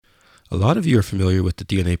A lot of you are familiar with the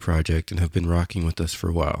DNA Project and have been rocking with us for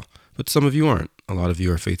a while, but some of you aren't. A lot of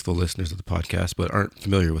you are faithful listeners of the podcast, but aren't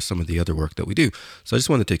familiar with some of the other work that we do. So I just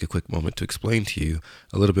want to take a quick moment to explain to you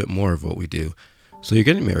a little bit more of what we do. So you're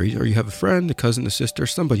getting married, or you have a friend, a cousin, a sister,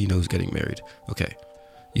 somebody you know is getting married. Okay.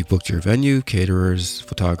 You've booked your venue, caterers,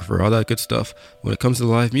 photographer, all that good stuff. When it comes to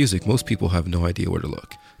live music, most people have no idea where to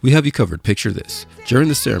look. We have you covered. Picture this. During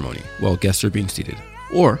the ceremony, while guests are being seated,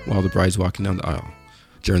 or while the bride's walking down the aisle.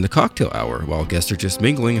 During the cocktail hour, while guests are just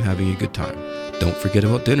mingling and having a good time. Don't forget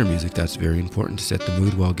about dinner music. That's very important to set the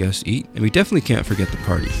mood while guests eat. And we definitely can't forget the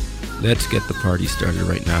party. Let's get the party started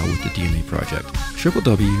right now with the DNA Project.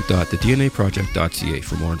 www.thednaproject.ca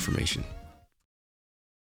for more information.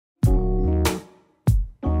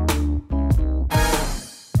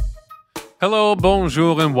 Hello,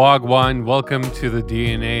 bonjour, and wagwan. Welcome to the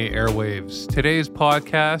DNA Airwaves. Today's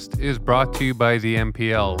podcast is brought to you by the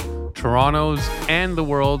MPL, Toronto's and the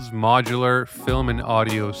world's modular film and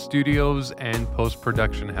audio studios and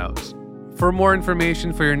post-production house. For more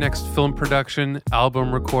information for your next film production,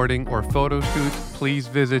 album recording, or photo shoot, please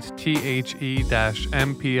visit the-mpl.com.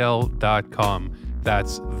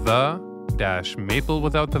 That's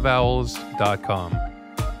the-maple.com.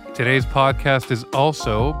 Today's podcast is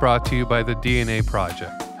also brought to you by the DNA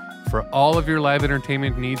Project. For all of your live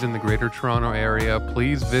entertainment needs in the Greater Toronto Area,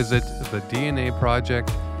 please visit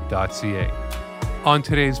thednaproject.ca. On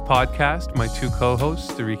today's podcast, my two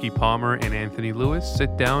co-hosts, Ricky Palmer and Anthony Lewis,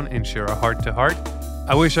 sit down and share a heart-to-heart.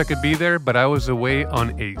 I wish I could be there, but I was away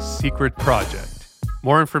on a secret project.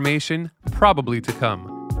 More information probably to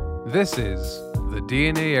come. This is the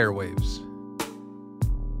DNA Airwaves.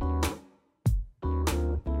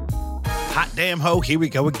 Hot damn ho, here we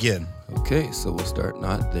go again. Okay, so we'll start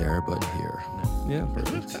not there, but here. Yeah,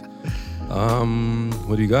 perfect.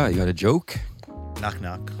 What do you got? You got a joke? Knock,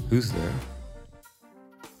 knock. Who's there?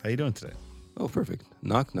 How you doing today? Oh, perfect.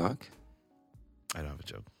 Knock, knock. I don't have a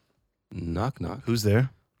joke. Knock, knock. Who's there?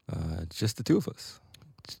 Just the two of us.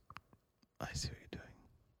 I see what you're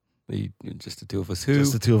doing. Just the two of us who?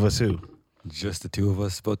 Just the two of us who? Just the two of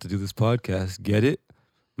us about to do this podcast. Get it?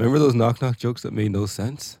 Remember those knock, knock jokes that made no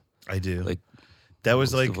sense? I do. Like that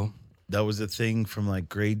was most like of them? that was a thing from like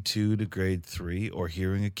grade 2 to grade 3, or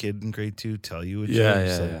hearing a kid in grade 2 tell you a joke.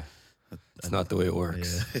 Yeah. It's not the way it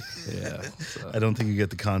works. Yeah. So, I don't think you get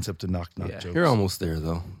the concept of knock knock yeah, jokes. you're almost there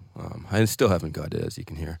though. I still haven't got it, as you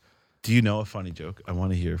can hear. Do you know a funny joke? I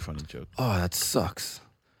want to hear a funny joke. Oh, that sucks.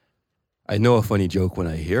 I know a funny joke when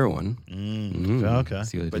I hear one. Okay.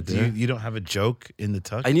 See what I But did there? you don't have a joke in the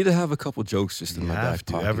tuck? I need to have a couple jokes just in You my have back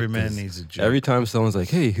to. pocket. Every man 'cause needs a joke. Every time someone's like,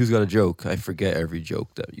 "Hey, who's got a joke?" I forget every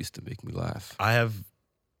joke that used to make me laugh. I have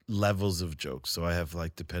levels of jokes, so I have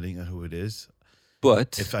like, depending on who it is,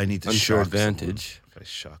 But if I need to unfair shock advantage. someone, if I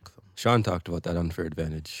shock them. Sean talked about that unfair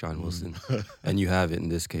advantage, Sean Wilson, Mm. and you have it in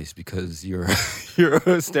this case because you're you're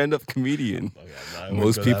a stand-up comedian. Oh, yeah, no, I wouldn't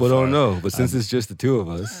Most go people that don't far. know, but since it's just the two of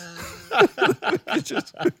us, it's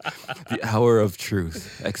just the hour of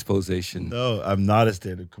truth, exposition. No, I'm not a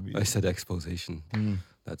stand-up I comedian. said exposition.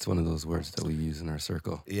 That's one of those words that we use in our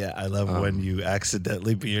circle. Yeah, I love when you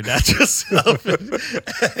accidentally be your natural self,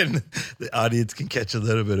 and the audience can catch a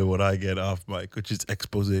little bit of what I get off mic, which is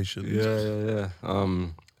exposition.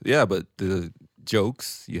 Yeah, but the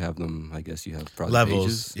jokes, you have them, I guess you have probably Levels.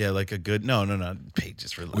 pages. Yeah, like a good. No,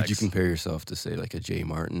 pages. Relax. Would you compare yourself to, say, like a Jay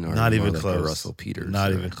Martin or Not more even like close. a Russell Peters? Not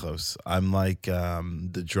or- even close. I'm like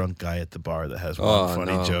the drunk guy at the bar that has one Oh,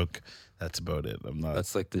 funny no. joke. That's about it. I'm not.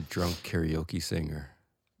 That's like the drunk karaoke singer.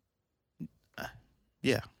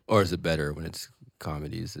 Yeah. Or is it better when it's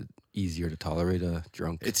comedy? Is it easier to tolerate a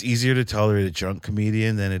drunk? It's easier to tolerate a drunk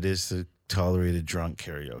comedian than it is to tolerate a drunk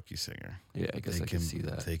karaoke singer. Yeah, I guess I can see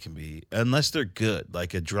that. They can be, unless they're good.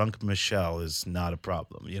 Like a drunk Michelle is not a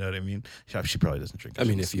problem. You know what I mean? She probably doesn't drink. I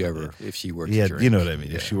mean, if she were to drink. you know what I mean.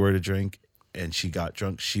 Yeah. If she were to drink and she got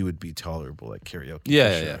drunk, she would be tolerable at karaoke. Yeah,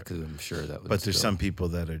 for yeah, sure. because I'm sure that would. But there's still- some people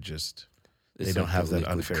that are just, it's they don't like have the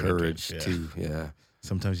that liquid unfair courage advantage, too. Yeah.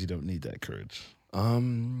 sometimes you don't need that courage.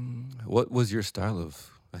 What was your style of?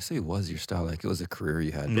 I say was your style, like it was a career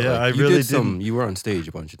you had. But Yeah, like, I you really did some. didn't- You were on stage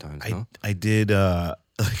a bunch of times. No, I did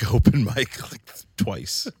like open mic like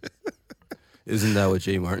twice. isn't that what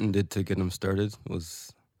Jay Martin did to get him started?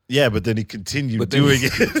 Was Yeah, but then he continued But then doing he-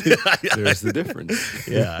 it. there's the difference?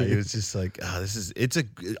 Yeah, it was just like,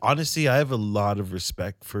 honestly, I have a lot of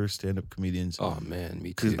respect for stand-up comedians. Oh man,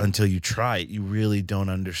 me 'Cause too. until you try it, you really don't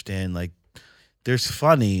understand. Like, there's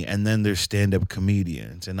funny, and then there's stand-up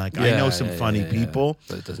comedians, and like I know some funny people,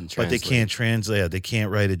 but it doesn't. but they Translate. can't translate. They can't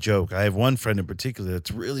write a joke. I have one friend in particular that's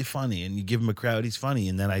really funny, and you give him a crowd, he's funny.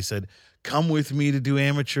 And then I said, come with me to do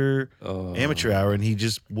amateur hour, and he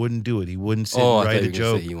just wouldn't do it. He wouldn't sit I and write thought a you were gonna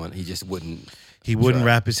joke. say he just wouldn't. He wouldn't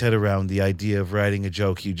try. wrap his head around the idea of writing a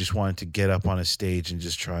joke. He just wanted to get up on a stage and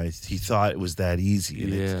just try. He thought it was that easy.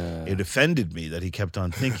 And it offended me that he kept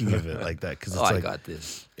on thinking of it like that, because it's I like, got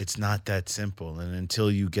this. it's not that simple. And until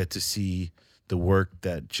you get to see the work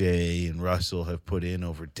that Jay and Russell have put in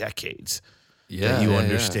over decades, that you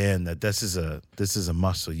understand that this is a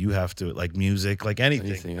muscle. You have to, like music, like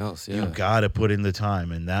anything else. you got to put in the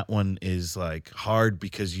time. And that one is like hard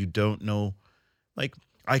because you don't know, like,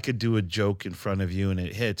 I could do a joke in front of you and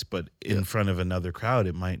it hits, but in front of another crowd,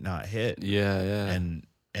 it might not hit. Yeah.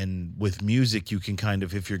 And with music, you can kind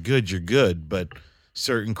of, if you're good, you're good. But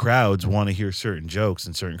certain crowds want to hear certain jokes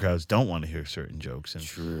and certain crowds don't want to hear certain jokes. And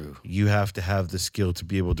True. you have to have the skill to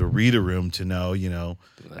be able to read a room to know,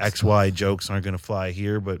 X, Y jokes aren't going to fly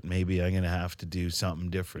here, but maybe I'm going to have to do something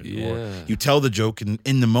different. Yeah. Or you tell the joke and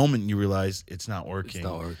in the moment you realize it's not working. It's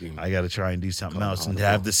not working. I got to try and do something else. And to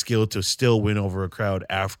audible. have the skill to still win over a crowd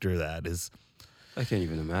after that is I can't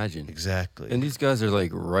even imagine. exactly. And these guys are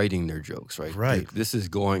like writing their jokes, right? Right. Like, this is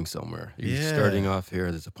going somewhere. You're Yeah. starting off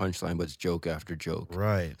here, there's a punchline, but it's joke after joke.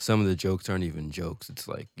 Right. Some of the jokes aren't even jokes. It's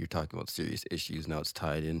like you're talking about serious issues. Now it's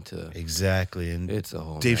tied into. Exactly. And It's a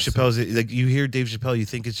whole. Dave mess. Chappelle's like, you hear Dave Chappelle, you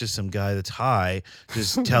think it's just some guy that's high,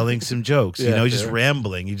 just telling some jokes, just Yeah.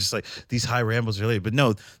 rambling. You just like these high rambles are late, but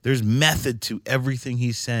no, there's method to everything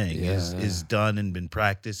he's saying. Yeah. Is done and been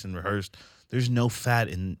practiced and rehearsed. There's no fat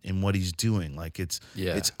in what he's doing. Like it's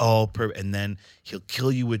all and then he'll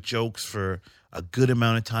kill you with jokes for a good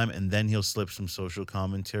amount of time, and then he'll slip some social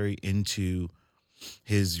commentary into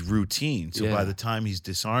his routine. So by the time he's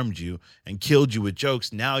disarmed you and killed you with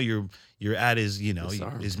jokes, now you're at his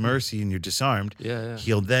Disarmed. his mercy and you're disarmed. Yeah.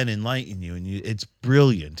 He'll then enlighten you, and it's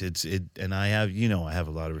brilliant. And I have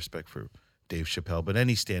a lot of respect for Dave Chappelle, but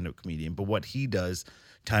any stand-up comedian. But what he does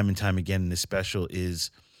time and time again in this special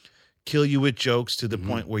is kill you with jokes to the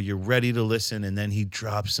point where you're ready to listen, and then he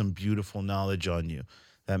drops some beautiful knowledge on you.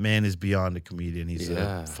 That man is beyond a comedian. He's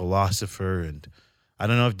a philosopher, and I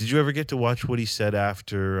don't know. Did you ever get to watch what he said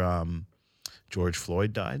after George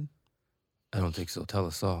Floyd died? I don't think so. Tell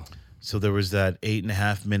us all. So there was that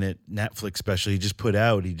 8.5 minute Netflix special he just put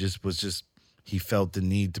out. He felt the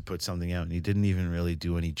need to put something out, and he didn't even really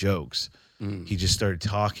do any jokes. He just started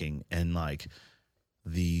talking, and like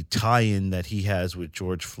the tie-in that he has with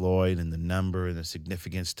George Floyd and the number and the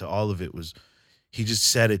significance to all of it was, he just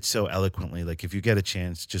said it so eloquently. Like, if you get a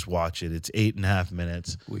chance, just watch it. It's 8.5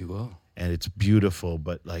 minutes. We will. And it's beautiful,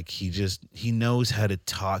 but like he knows how to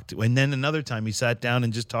talk to. And then another time he sat down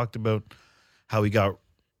and just talked about how he got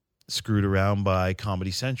screwed around by Comedy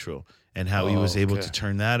Central and how he was able to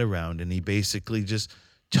turn that around. And he basically just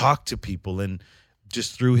talked to people, and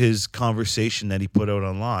just through his conversation that he put out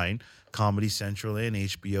online, Comedy Central and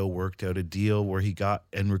HBO worked out a deal where he got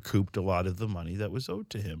and recouped a lot of the money that was owed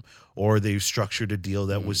to him. Or they structured a deal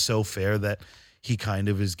that was so fair that he kind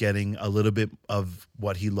of is getting a little bit of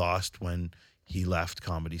what he lost when he left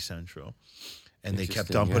Comedy Central. And they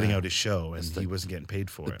kept on putting out his show, and he wasn't getting paid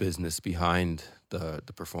for the it. business behind the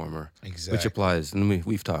performer. Exactly. Which applies. And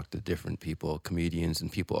we've talked to different people, comedians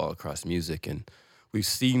and people all across music, and we've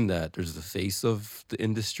seen that there's the face of the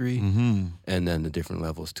industry and then the different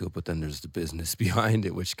levels to it, but then there's the business behind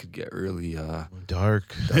it, which could get really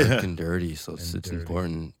Dark. and dirty. So it's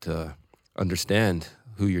important to understand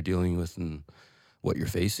who you're dealing with and what you're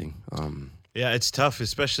facing. Yeah, it's tough,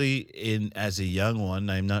 especially as a young one.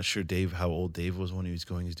 I'm not sure how old Dave was when he was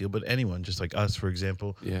going his deal, but anyone, just like us, for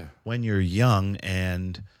example, when you're young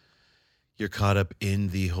and you're caught up in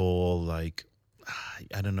the whole, like,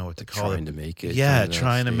 I don't know what to call it. Trying to make it. Yeah,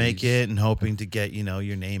 trying to make it and hoping to get,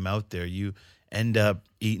 your name out there. You end up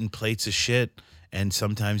eating plates of shit, and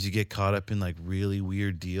sometimes you get caught up in like really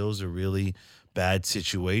weird deals or really bad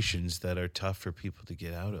situations that are tough for people to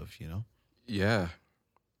get out of, Yeah.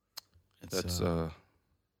 It's, That's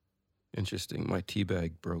interesting. My tea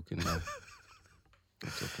bag broke in there.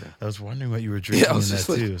 That's okay. I was wondering what you were drinking I in was that just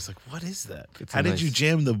like, too. It's like, what is that? It's How a did you nice-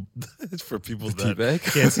 jam for people The that tea bag?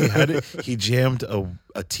 can't see, he jammed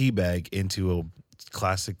a tea bag into a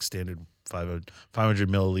classic standard 500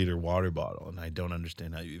 milliliter water bottle, and I don't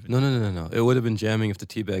understand how you even. No. It would have been jamming if the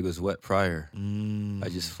tea bag was wet prior. Mm, I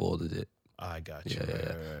just folded it. I got you. Yeah,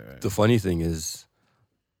 yeah. Right. The funny thing is,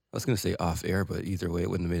 I was going to say off air, but either way, it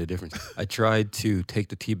wouldn't have made a difference. I tried to take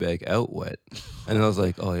the tea bag out wet, and then I was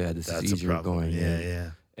like, oh yeah, this That's is a easier problem. going.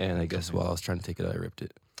 Yeah. And I guess while I was trying to take it out, I ripped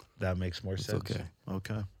it. That makes more sense. okay.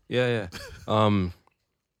 Okay. Yeah.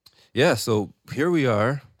 Yeah, so here we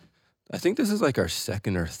are. I think this is like our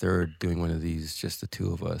second or third doing one of these, just the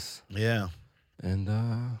two of us. Yeah. And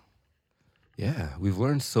Yeah, we've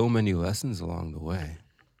learned so many lessons along the way.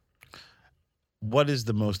 What is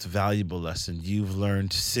the most valuable lesson you've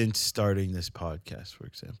learned since starting this podcast, for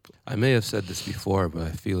example? I may have said this before, but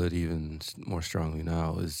I feel it even more strongly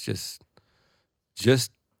now, is just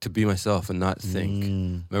to be myself and not think.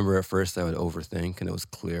 Remember at first I would overthink and it was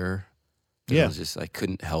clear. And Yeah. It was just, I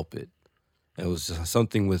couldn't help it. It was just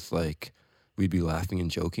something with like, we'd be laughing and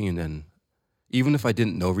joking, and then even if I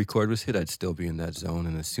didn't know record was hit, I'd still be in that zone.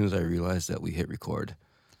 And as soon as I realized that we hit record,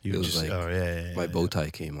 You it was just, like oh, yeah, my bow tie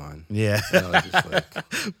came on. Yeah. And I was just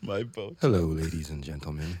like, My bow. hello, ladies and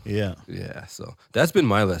gentlemen. Yeah. Yeah, so that's been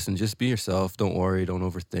my lesson. Just be yourself. Don't worry. Don't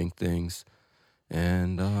overthink things.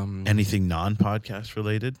 And Anything non-podcast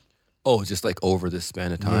related? just like over this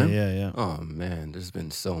span of time. Yeah. Oh man, there's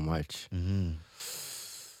been so much. Mm-hmm.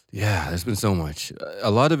 Yeah, there's been so much.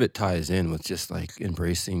 A lot of it ties in with just like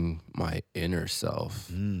embracing my inner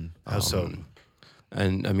self. How so?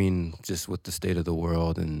 And I mean, just with the state of the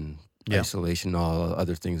world and Yeah. isolation, all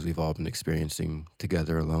other things we've all been experiencing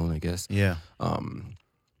together alone, I guess. Yeah.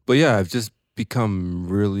 But yeah, I've just become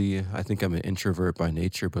really, I think I'm an introvert by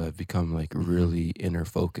nature, but I've become like really inner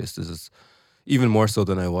focused. This is even more so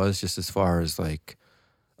than I was, just as far as like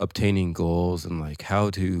obtaining goals and like how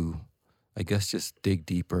to, I guess, just dig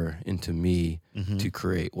deeper into me to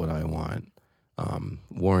create what I want.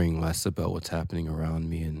 Worrying less about what's happening around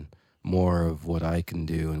me and more of what I can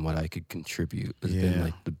do and what I could contribute has been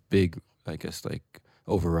like the big, I guess, like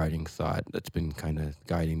overriding thought that's been kind of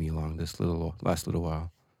guiding me along this last little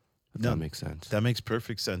while. If that makes sense. That makes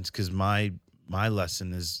perfect sense, because my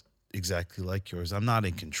lesson is exactly like yours. I'm not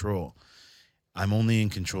in control. I'm only in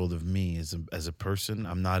control of me as a person.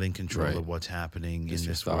 I'm not in control Right. of what's happening Just in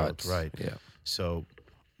your this world. thoughts. Right. Yeah. So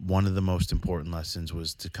one of the most important lessons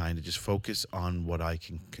was to kind of just focus on what I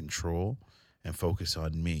can control and focus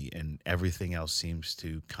on me, and everything else seems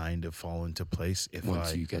to kind of fall into place if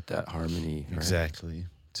Once you get that harmony. Right? Exactly.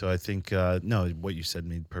 So I think no, what you said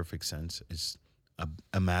made perfect sense. It's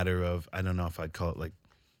a matter of, I don't know if I'd call it like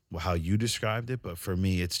how you described it, but for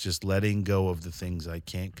me, it's just letting go of the things I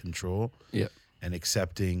can't control. Yeah. And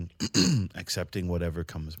accepting whatever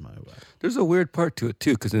comes my way. There's a weird part to it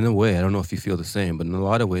too, because in a way, I don't know if you feel the same, but in a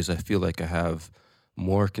lot of ways, I feel like I have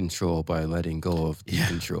more control by letting go of the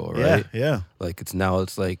control, right? Yeah. Like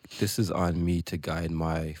it's like this is on me to guide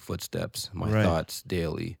my footsteps, my Right. thoughts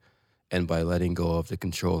daily. And by letting go of the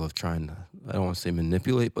control of trying to, I don't want to say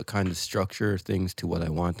manipulate, but kind of structure things to what I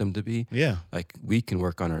want them to be. Yeah. Like we can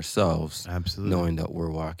work on ourselves, Absolutely. knowing that we're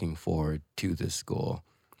walking forward to this goal.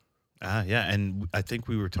 Yeah. And I think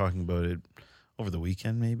we were talking about it over the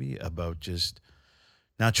weekend, maybe, about just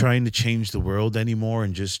not trying to change the world anymore.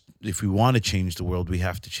 And just, if we want to change the world, we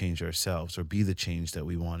have to change ourselves or be the change that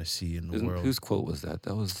we want to see in the world. Whose quote was that?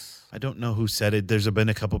 That was... I don't know who said it. There's been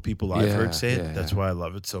a couple people I've heard say it. Yeah, That's why I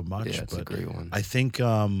love it so much. Yeah, it's a great one. I think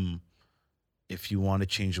if you want to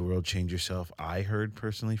change the world, change yourself. I heard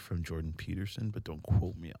personally from Jordan Peterson, but don't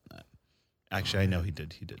quote me on that. Actually, I know he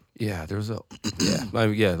did. Yeah, there's a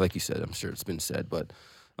like you said, I'm sure it's been said, but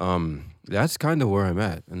that's kind of where I'm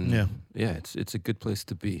at, and it's a good place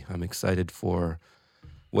to be. I'm excited for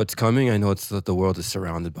what's coming. I know it's that the world is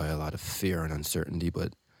surrounded by a lot of fear and uncertainty,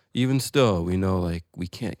 but even still, we know like we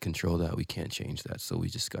can't control that, we can't change that, so we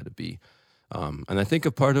just got to be. And I think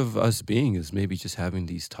a part of us being is maybe just having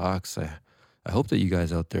these talks. I hope that you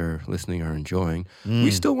guys out there listening are enjoying.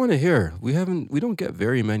 We still want to hear. We don't get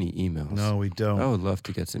very many emails. No, we don't. I would love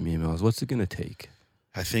to get some emails. What's it gonna take?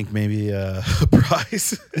 I think maybe a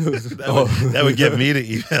prize that would get me to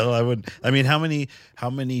email. I mean, how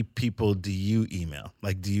many people do you email?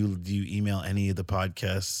 Like, do you email any of the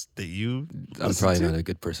podcasts that you? I'm probably not a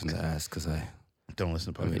good person to ask because I don't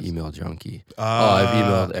listen to podcasts. I'm an email junkie. I've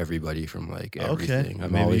emailed everybody from like everything. Okay.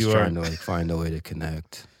 I'm Maybe always you trying to like find a way to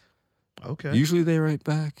connect. Okay. Usually they write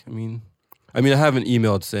back. I mean, I haven't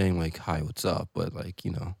emailed saying like, "Hi, what's up?" But like,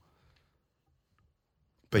 you know.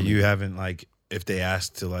 But you haven't, like, if they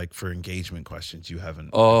ask to, like, for engagement questions, you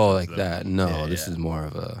haven't. Oh, like that. No, Yeah, this is more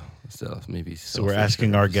of a self, maybe. So we're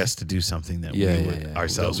asking our guests to do something that we would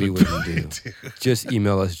ourselves we would wouldn't do. Just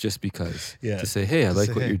email us just because. Yeah. To say, hey, I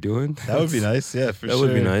like what you're doing. That would be nice. Yeah, for That sure.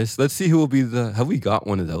 would be nice. Let's see who will be have we got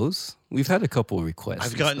one of those? We've had a couple requests.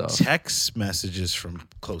 I've gotten stuff. text messages from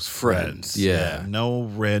close Friends, friends. yeah. No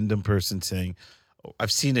random person saying,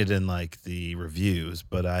 I've seen it in like the reviews,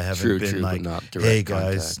 but I haven't been but like, not direct hey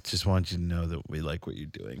guys, contact. just want you to know that we like what you're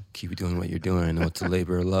doing. Keep doing what you're doing. I know it's a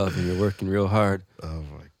labor of love and you're working real hard. Oh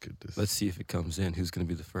my goodness. Let's see if it comes in. Who's going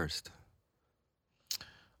to be the first?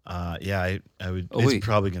 Yeah, I would. Oh, it's wait.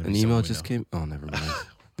 probably going to An be email someone we just know. came. Oh, never mind.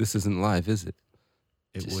 This isn't live, is it?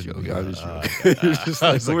 It Just wouldn't joking. be. I was just Oh, joking. okay. You're just I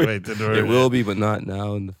like, was like, we're- wait, didn't it will be, but not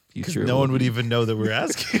now. In the future, No it one will would be. even know that we're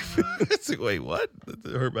asking. It's like, wait, what?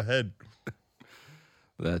 That hurt my head.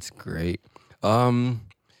 That's great.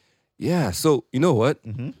 Yeah. So you know what?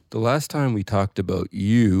 Mm-hmm. The last time we talked about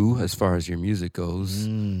you, as far as your music goes,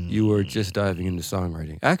 you were just diving into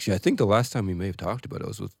songwriting. Actually, I think the last time we may have talked about it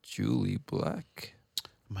was with Julie Black.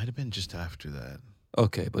 Might have been just after that,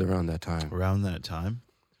 Okay, but around that time. around that time.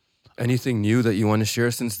 Anything new that you want to share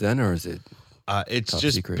since then, or is it? It's Top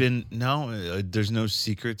just secret. been there's no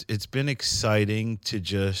secrets. It's been exciting to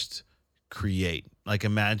just create. Like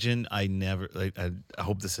imagine I never like I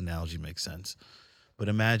hope this analogy makes sense. But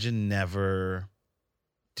imagine never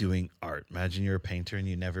doing art. Imagine you're a painter and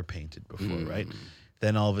you never painted before, right?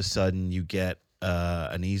 Then all of a sudden you get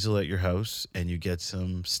an easel at your house and you get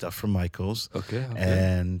some stuff from Michael's Okay.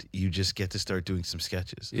 and you just get to start doing some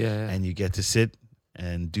sketches. Yeah. And you get to sit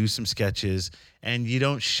and do some sketches and you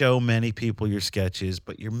don't show many people your sketches,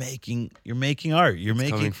 but you're making art. You're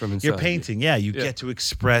coming making from you're inside. painting. Yeah, you Yeah. get to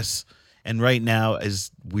express. And right now, as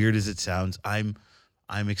weird as it sounds, I'm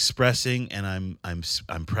expressing and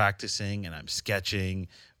I'm practicing and I'm sketching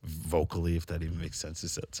vocally, if that even makes sense to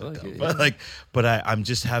say. I like it, But I'm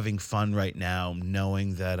just having fun right now,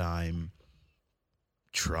 knowing that I'm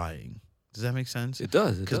trying. Does that make sense? It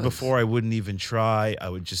does. Because before I wouldn't even try. I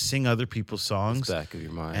would just sing other people's it's songs back of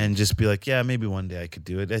your mind. and just be like, yeah, maybe one day I could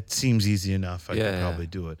do it. It seems easy enough. I could Yeah. probably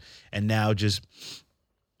do it. And now just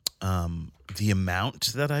the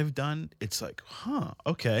amount that I've done, it's like,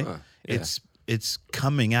 okay. Huh, yeah. It's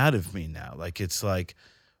coming out of me now. Like it's like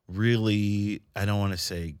really, I don't want to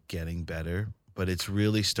say getting better, but it's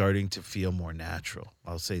really starting to feel more natural.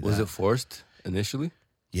 I'll say Was that. it forced initially?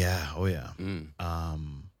 Yeah. Oh yeah.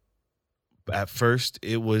 Mm. At first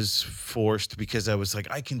it was forced because I was like,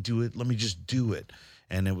 I can do it. Let me just do it.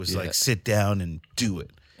 And it was Yeah. like, sit down and do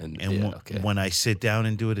it. And And yeah, when, okay. when I sit down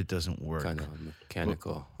and do it, it doesn't work. Kind of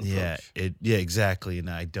mechanical. Yeah, approach. exactly. And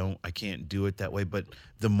I can't do it that way. But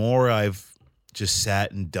the more I've just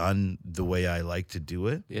sat and done the way I like to do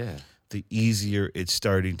it, Yeah. the easier it's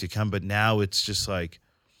starting to come. But now it's just like,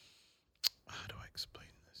 how do I explain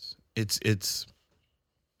this?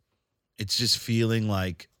 It's just feeling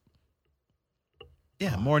like,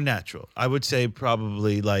 yeah, more natural. I would say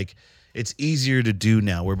probably like it's easier to do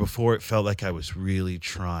now, where before it felt like I was really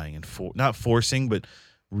trying and not forcing, but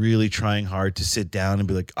really trying hard to sit down and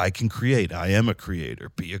be like, I can create. I am a creator.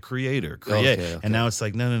 Be a creator. Create. Okay. And now it's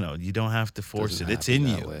like, no. You don't have to force Doesn't it. It's happen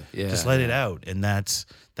in that you. way. Yeah, Just let it yeah. out. And that's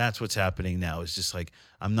what's happening now. It's just like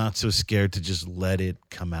I'm not so scared to just let it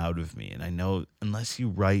come out of me. And I know unless you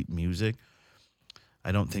write music,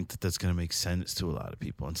 I don't think that that's going to make sense to a lot of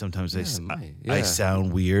people. And sometimes Yeah, it might. I Yeah.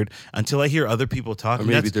 sound weird until I hear other people Or talking.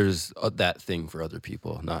 maybe That's- there's that thing for other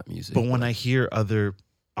people, not music. but when I hear other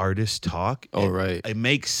artists talk, Oh, right. it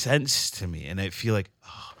makes sense to me. And I feel like,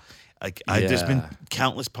 there's been Yeah.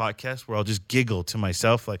 countless podcasts where I'll just giggle to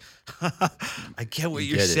myself, like, I get what You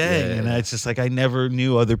you're get it. saying. Yeah, And yeah. it's just like, I never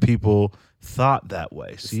knew other people thought that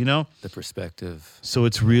way. So, the perspective. so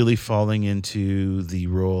it's really falling into the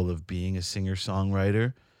role of being a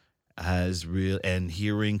singer-songwriter and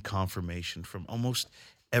hearing confirmation from almost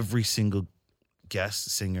every single guest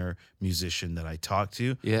singer, musician that I talk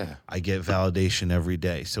to. Yeah. I get validation every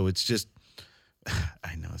day. So it's just,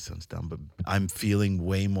 I know it sounds dumb, but I'm feeling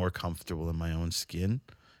way more comfortable in my own skin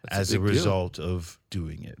That's as a big deal. result of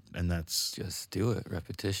doing it. And that's Just do it.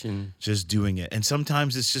 Repetition. just doing it. And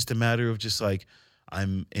sometimes it's just a matter of just like,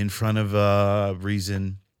 I'm in front of a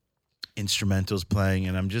Reason, instrumentals playing,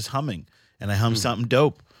 and I'm just humming, and I hum something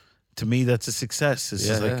dope. To me, that's a success. It's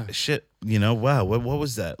just Yeah, like, yeah. shit, wow, what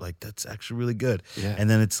was that? Like, that's actually really good. Yeah. And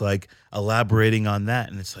then it's like elaborating on that,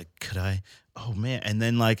 and it's like, could I? Oh man! And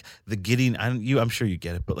then like the gidding, I'm sure you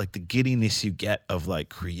get it, but like the giddiness you get of like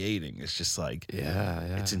creating, it's just like, Yeah.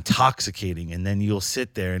 Yeah. it's intoxicating. And then you'll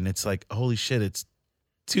sit there, and it's like, holy shit, it's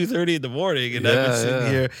 2:30 in the morning, and I've been Yeah, sitting yeah.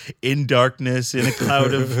 here in darkness in a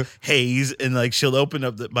cloud of haze, and like she'll open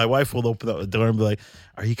up my wife will open up the door and be like,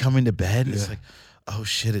 "Are you coming to bed?" And it's Yeah. like, oh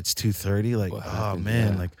shit, it's 2:30. Like, What oh happened?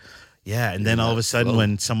 man, Yeah. like, yeah. And then all of a that sudden, flow.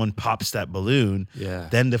 when someone pops that balloon, Yeah.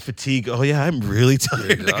 then the fatigue. Oh yeah, I'm really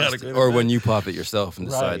tired. I gotta Exhausted. go to Or bed. when you pop it yourself and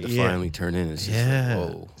decide Right, to yeah. finally turn in, it's just Yeah. like,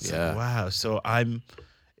 whoa, It's yeah. like, wow. So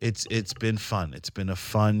it's been fun. It's been a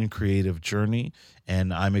fun creative journey,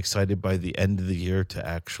 and I'm excited by the end of the year to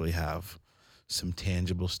actually have some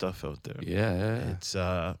tangible stuff out there. Yeah, yeah. It's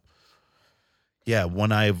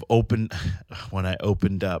when I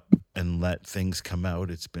opened up and let things come out,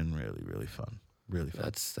 it's been really, really fun. Really fun.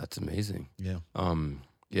 That's amazing. Yeah.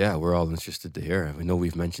 Yeah, we're all interested to hear. I know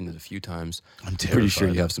we've mentioned it a few times. I'm pretty sure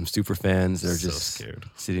you have some super fans that are So just scared.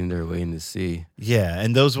 sitting there waiting to see. Yeah,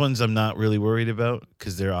 and those ones I'm not really worried about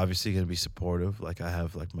because they're obviously going to be supportive. Like I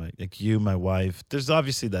have like my wife. There's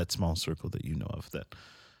obviously that small circle that you know of that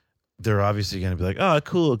they're obviously going to be like, oh,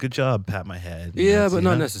 cool, good job, pat my head. Yeah, but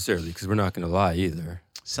not necessarily because we're not going to lie either.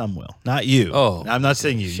 Some will, not you. Oh, I'm not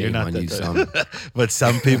saying you. shame You're not on that you, type. But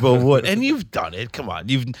some people would, and you've done it. Come on,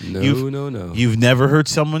 No. You've never heard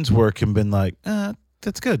someone's work and been like,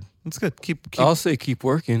 that's good. That's good. Keep. I'll say keep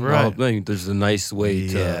working. Right. There's a nice way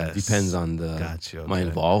to. Yes. Depends on my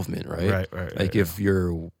involvement, right? Right. Like if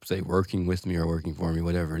you're say working with me or working for me,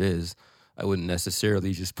 whatever it is, I wouldn't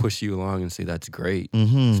necessarily just push you along and say that's great.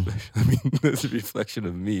 Mm-hmm. I mean, that's a reflection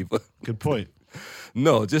of me, but Good point.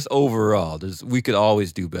 no, just overall, we could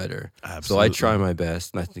always do better. Absolutely. So I try my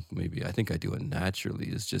best, and I think I do it naturally.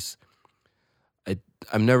 It's just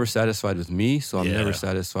I'm never satisfied with me, so I'm never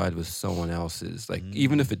satisfied with someone else's. Like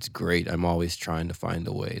even if it's great, I'm always trying to find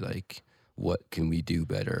a way. Like what can we do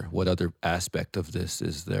better? What other aspect of this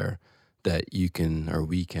is there that you can or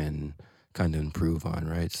we can kind of improve on,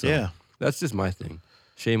 right? So that's just my thing.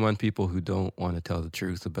 Shame on people who don't want to tell the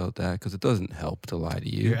truth about that because it doesn't help to lie to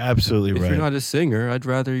you. You're absolutely If right. you're not a singer, I'd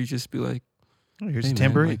rather you just be like, Oh, here's hey, a man,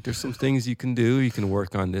 tambourine. like, there's some things you can do. You can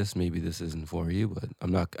work on this. Maybe this isn't for you, but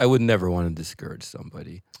I would never want to discourage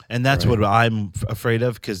somebody. And that's Right. what I'm afraid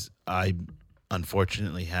of because I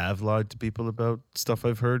unfortunately have lied to people about stuff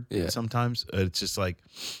I've heard sometimes. It's just like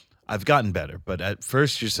I've gotten better. But at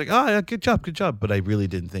first you're just like, oh, yeah, good job. But I really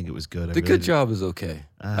didn't think it was good. The good job is okay.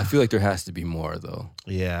 I feel like there has to be more, though.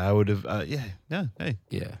 Yeah, I would have. Hey.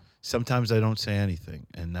 Yeah. Sometimes I don't say anything,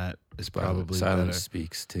 and that is probably silence better.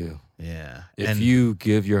 speaks, too. Yeah. If you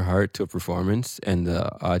give your heart to a performance and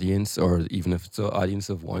the audience, or even if it's an audience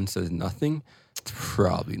of one, says nothing, it's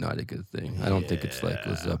probably not a good thing. I don't think it's like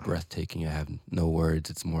was breathtaking. I have no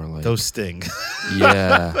words. It's more like those sting.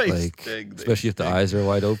 Yeah, They like sting, they especially if the eyes are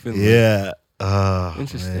wide open. like, Yeah. Oh,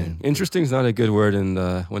 interesting. man. Interesting is not a good word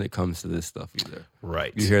when it comes to this stuff either.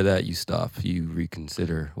 Right. You hear that, you stop. You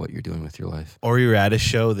reconsider what you're doing with your life. Or you're at a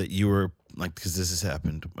show that you were like, because this has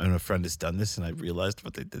happened, and a friend has done this, and I realized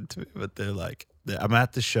what they did to me. But they're like, I'm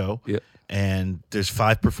at the show, and there's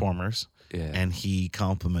 5 performers, and he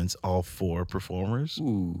compliments all 4 performers.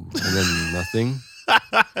 Ooh, and then nothing.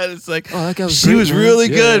 And it's like, Oh, that guy was she great, was man. really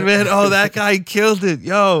Yeah. good, man. Oh, that guy killed it.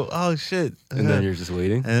 Yo, oh shit. And then you're just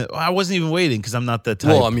waiting. And I wasn't even waiting because I'm not that type.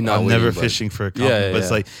 Well, I mean, not I'm waiting, never but- fishing for a compliment. But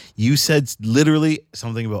it's like you said literally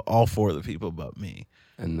something about all 4 of the people about me.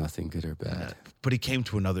 And nothing good or bad. But he came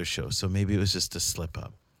to another show, so maybe it was just a slip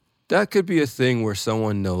up. That could be a thing where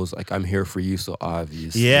someone knows, like, I'm here for you, so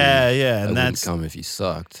obviously. Yeah, I and wouldn't that's. come if you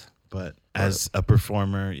sucked. But as a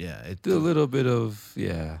performer, it. A little bit of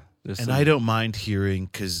there's And some- I don't mind hearing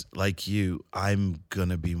because, like you, I'm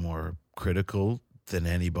gonna be more critical than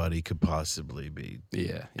anybody could possibly be.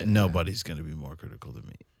 Yeah. And nobody's gonna be more critical than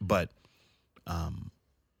me. But,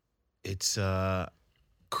 it's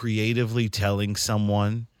creatively telling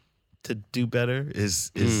someone to do better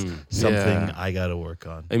is something I got to work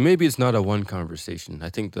on. And maybe it's not a one conversation. I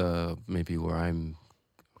think maybe where I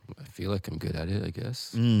feel like I'm good at it, I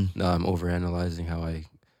guess. No, I'm overanalyzing how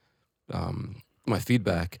my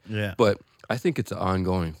feedback. Yeah. But I think it's an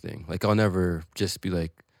ongoing thing. Like I'll never just be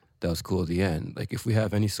like, that was cool at the end. Like if we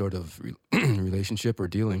have any sort of relationship or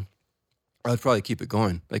dealing, I'd probably keep it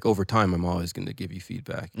going. Like over time, I'm always going to give you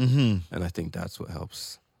feedback. Mm-hmm. And I think that's what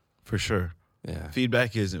helps. For sure. Yeah.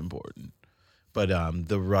 Feedback is important. But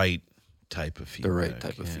the right type of feedback. The right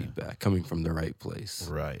type of feedback coming from the right place.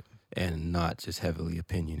 Right. And not just heavily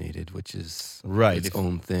opinionated, which is Right. its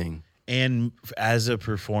own thing. And as a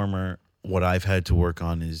performer, what I've had to work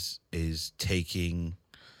on is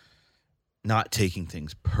not taking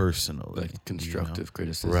things personally. Like constructive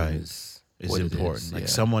criticism Right. is Is what it important. is, Like yeah.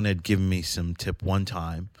 someone had given me some tip one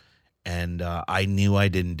time, and I knew I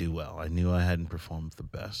didn't do well. I knew I hadn't performed the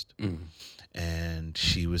best. And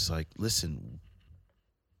she was like, "Listen,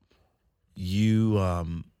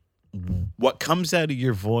 you what comes out of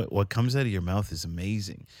your voice, what comes out of your mouth is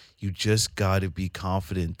amazing. You just got to be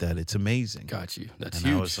confident that it's amazing." Got you. That's and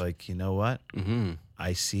huge. I was like, you know what? Mm-hmm.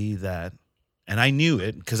 I see that, and I knew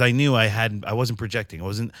it because I knew I wasn't projecting. I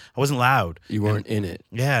wasn't loud. You weren't in it.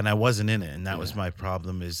 Yeah, and I wasn't in it, and that was Yeah. my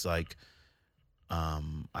problem. Is like,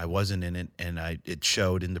 I wasn't in it, and it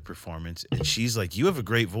showed in the performance. And she's like, "You have a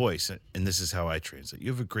great voice," and this is how I translate. You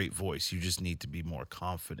have a great voice. You just need to be more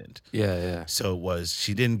confident. Yeah. So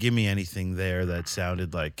she didn't give me anything there that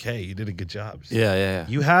sounded like, "Hey, you did a good job." Yeah.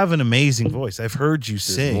 You have an amazing voice. I've heard you There's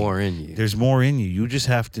sing. more in you. There's more in you. You just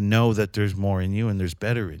have to know that there's more in you and there's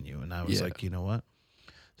better in you. And I was Yeah. like, you know what?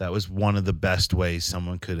 that was one of the best ways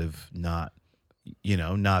someone could have not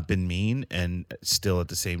been mean and still at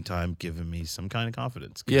the same time given me some kind of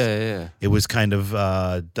confidence. Yeah. It was kind of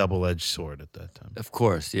a double-edged sword at that time. Of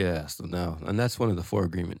course, yeah. So now, and that's one of the 4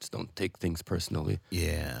 agreements. Don't take things personally.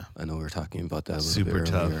 Yeah. I know we were talking about that a little Super bit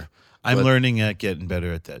tough. earlier. I'm But- learning at getting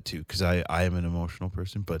better at that too, because I am an emotional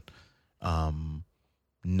person, but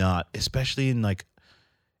not, especially in like,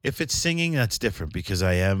 if it's singing, that's different because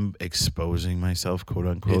I am exposing myself, quote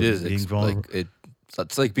unquote, It is being vulnerable. like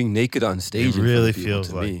it's like being naked on stage. It in front of really people feels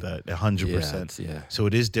to like me. that, 100%. Yeah. So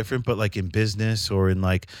it is different, but like in business or in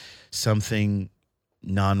like something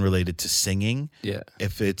non-related to singing, Yeah.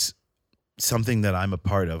 if it's something that I'm a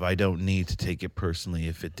part of, I don't need to take it personally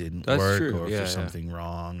if it didn't That's work true. or if Yeah, there's yeah. something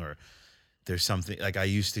wrong or there's something like I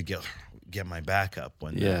used to get my back up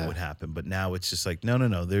when Yeah. that would happen, but now it's just like no,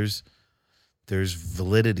 there's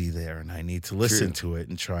validity there, and I need to listen to it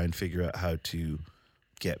and try and figure out how to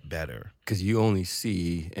get better. Because you only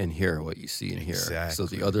see and hear what you see and hear. So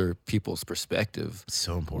Exactly. the other people's perspective, It's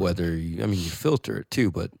so important. whether you filter it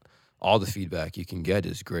too, but all the feedback you can get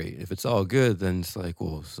is great. If it's all good, then it's like,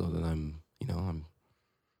 well, so then I'm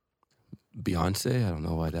Beyonce. I don't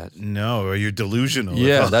know why that. No, or you're delusional.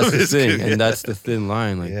 Yeah, if that's all the this thing, good- and that's the thin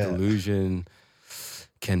line. Like Yeah. delusion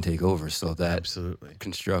can take over. So that absolutely.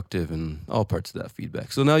 constructive and all parts of that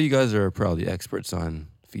feedback. So now you guys are probably experts on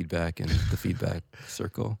feedback and the feedback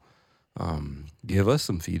circle. Give us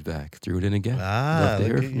some feedback. Threw it in again. Love to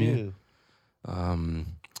hear Look at from you.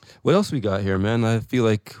 What else we got here, man? I feel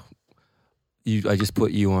like I just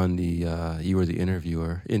put you on the you were the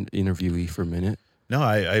interviewee for a minute. No,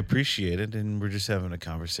 I appreciate it, and we're just having a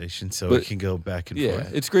conversation, so But- it can go back and Yeah,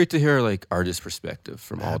 forth. it's great to hear like artist perspective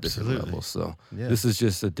from all different Absolutely. levels. So Yeah. this is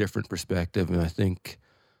just a different perspective, and I think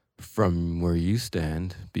from where you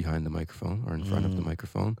stand behind the microphone or in front of the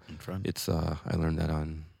microphone, in front. it's I learned that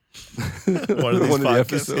on One of these the podcasts.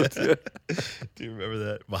 episodes. Yeah. Do you remember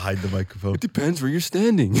that? Behind the microphone. It depends where you're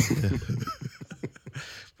standing.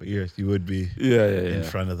 But you would be yeah. in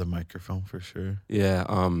front of the microphone for sure. Yeah.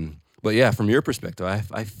 But yeah, from your perspective,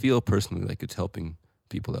 I feel personally like it's helping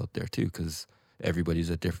people out there too, because everybody's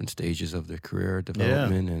at different stages of their career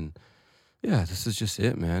development, and yeah, this is just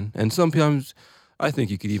it, man. And sometimes I think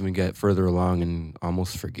you could even get further along and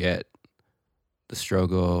almost forget the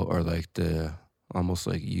struggle or like the almost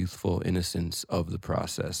like youthful innocence of the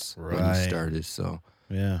process when you Right. started. So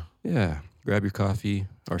Yeah. grab your coffee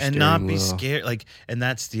or And not steering be wheel. scared. Like, and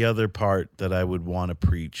that's the other part that I would want to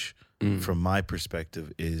preach Mm. from my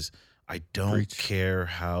perspective is I don't Preach. care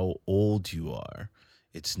how old you are.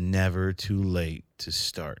 It's never too late to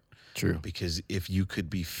start. True. Because if you could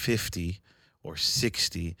be 50 or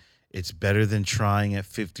 60, it's better than trying at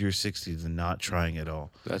 50 or 60 than not trying at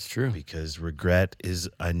all. That's true. Because regret is,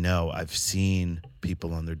 I know, I've seen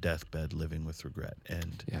people on their deathbed living with regret.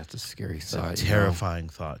 And Yeah, it's a scary it's thought. a you know? terrifying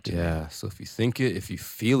thought to me. Yeah. So if you think it, if you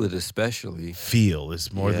feel it, especially. Feel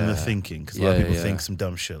is more than the Yeah. thinking. Because a lot of Yeah, people yeah. think some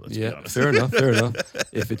dumb shit, let's be Yeah, honest. fair enough. Fair enough.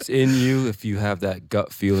 If it's in you, if you have that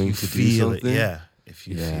gut feeling You to do feel it, something, yeah. If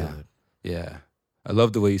you Yeah. feel it. yeah. I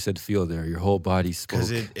love the way you said "feel" there. Your whole body spoke.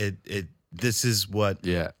 Because this is what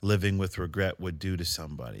Yeah, living with regret would do to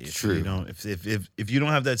somebody. If True. you don't, if you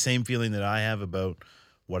don't have that same feeling that I have about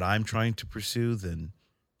what I'm trying to pursue, then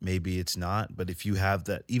maybe it's not. But if you have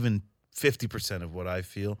that, even 50% of what I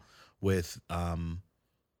feel with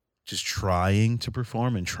just trying to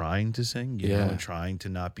perform and trying to sing, you know, Yeah. and trying to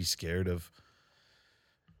not be scared of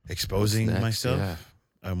exposing next? myself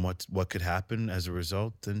Yeah. and what could happen as a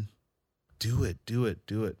result, then do it.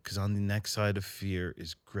 Because on the next side of fear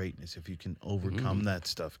is greatness. If you can overcome that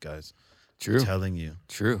stuff, guys, true, I'm telling you,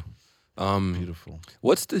 true. beautiful.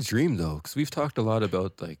 What's the dream though? Because we've talked a lot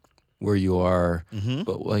about like where you are, Mm-hmm.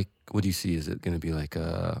 but like, what do you see? Is it going to be like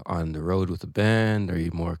on the road with a band? Are you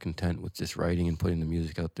more content with just writing and putting the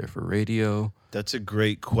music out there for radio? That's a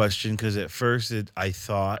great question because at first I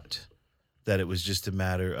thought that it was just a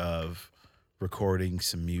matter of recording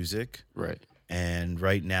some music. Right. And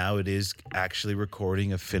right now it is actually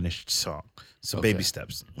recording a finished song. So Okay. baby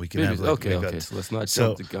steps. We can have like, okay. maybe So let's not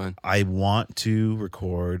So- jump the gun. I want to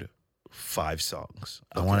record 5 songs.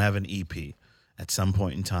 I want to have an EP at some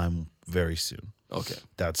point in time very soon. Okay.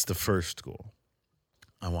 That's the first goal.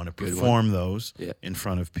 I want to Good one. perform those Yeah. in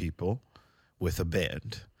front of people with a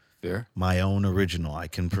band. Fair. My own original. I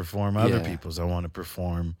can perform other Yeah. people's. I want to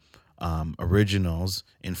perform originals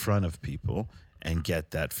in front of people and get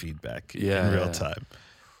that feedback Yeah, in real yeah. time.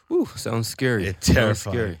 Ooh, sounds scary. It's Sounds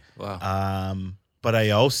terrifying. scary. Wow. But I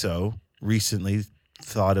also recently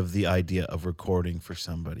thought of the idea of recording for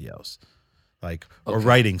somebody else. Or Okay.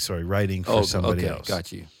 writing for somebody okay, else.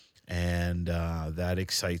 got you. And that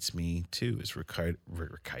excites me too. Is Recording.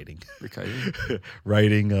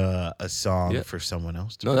 writing a song for someone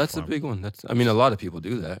else to No, that's a perform. big one. I mean, a lot of people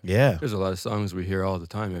do that. Yeah, There's a lot of songs we hear all the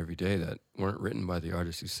time, every day, that weren't written by the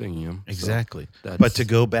artist who's singing them. exactly. So But to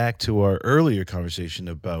go back to our earlier conversation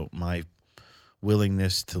about my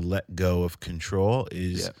willingness to let go of control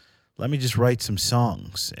is, let me just write some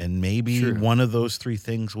songs, and maybe one of those three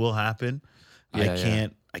things will happen.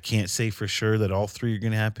 I can't say for sure that all three are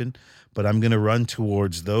going to happen, but I'm going to run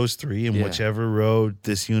towards those three, and whichever road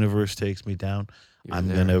this universe takes me down, I'm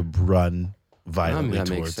going to run violently that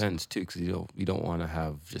towards. makes sense too, because you don't want to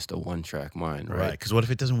have just a one-track mind, Right? Because what if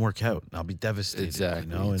it doesn't work out? I'll be devastated.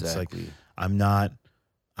 Exactly. You know? It's like I'm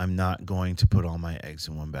not going to put all my eggs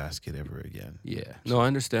in one basket ever again. Yeah. No, I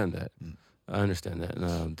understand that.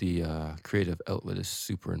 The creative outlet is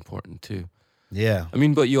super important too. Yeah. I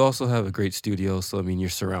mean, but you also have a great studio, so I mean, you're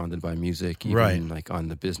surrounded by music. Even Right. like on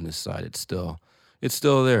the business side, it's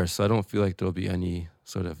still there. So I don't feel like there'll be any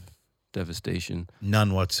sort of devastation.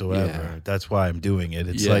 None whatsoever. Yeah. That's why I'm doing it.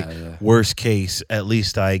 It's Yeah, like worst case, at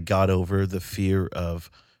least I got over the fear of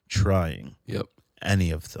trying Yep.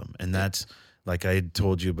 any of them. And that's like I had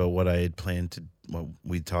told you about what I had planned to. Well,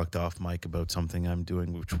 we talked off mic about something I'm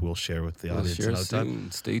doing, which we'll share with the We'll audience share another time.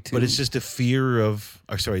 soon. Stay tuned. But it's just a fear of,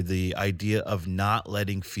 the idea of not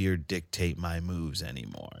letting fear dictate my moves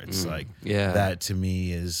anymore. It's like that to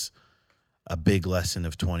me is a big lesson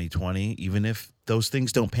of 2020. Even if those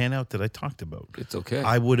things don't pan out that I talked about, It's okay.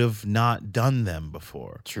 I would have not done them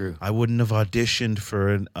before. True. I wouldn't have auditioned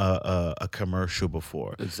for a commercial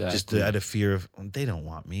before. Exactly. Just out of fear of they don't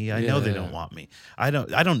want me. I know they don't want me. I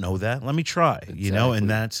don't know that. Let me try. You know, and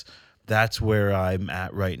that's where I'm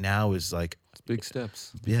at right now. Is like It's big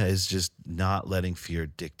steps. yeah, is just not letting fear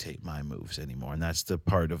dictate my moves anymore, and that's the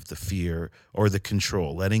part of the fear or the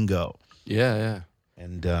control, letting go. Yeah.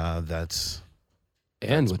 And that's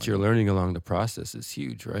what you're learning along the process is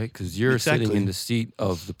huge, right? Because you're sitting in the seat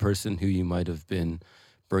of the person who you might have been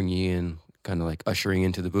bringing in, kind of like ushering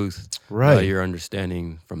into the booth. right. Now you're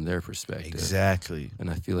understanding from their perspective. Exactly. And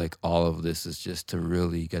I feel like all of this is just to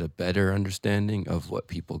really get a better understanding of what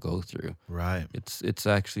people go through. Right. It's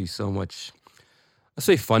actually so much, I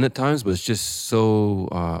say fun at times, but it's just so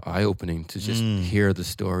eye-opening to just hear the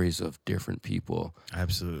stories of different people who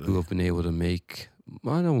Absolutely. have been able to make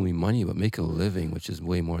not only money, but make a living, which is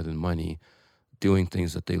way more than money, doing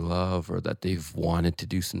things that they love or that they've wanted to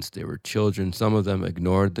do since they were children. Some of them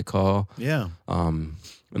ignored the call, Yeah.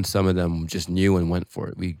 and some of them just knew and went for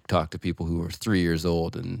it. We talked to people who were 3 years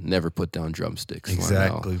old and never put down drumsticks,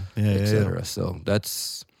 Exactly. Yeah, yeah, etc. So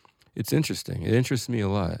it's interesting. It interests me a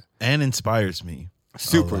lot. And inspires me.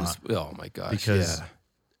 Super. lot. Oh my gosh. Because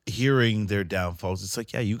hearing their downfalls, it's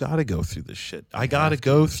like, yeah, you got to go through this shit. I got to have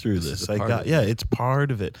go to. through This this. is a part of it. It's part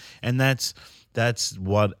of it. And that's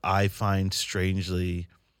what I find strangely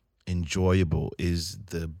enjoyable is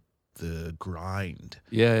the grind.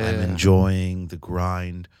 Yeah. I'm enjoying the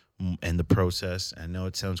grind and the process. I know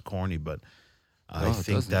it sounds corny, but I No, it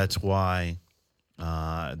think doesn't. that's why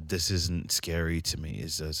this isn't scary to me.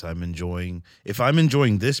 Is as if I'm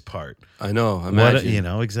enjoying this part, I know. Imagine.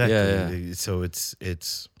 exactly. Yeah. So it's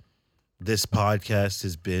this podcast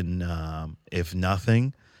has been, if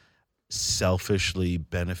nothing, selfishly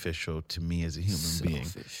beneficial to me as a human being.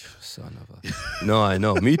 Selfish son of a. No, I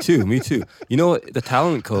know. Me too. You know what? The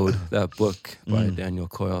Talent Code, that book by Daniel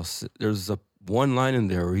Coyle. There's one line in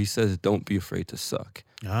there where he says, "Don't be afraid to suck."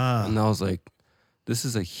 And I was like, this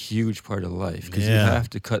is a huge part of life because you have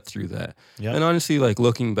to cut through that. Yep. And honestly, like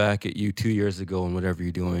looking back at you 2 years ago and whatever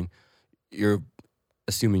you're doing, you're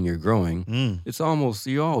assuming you're growing. It's almost,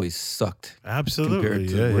 you always sucked Absolutely. compared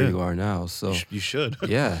to where you are now. So You should.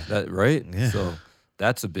 yeah, right? Yeah. So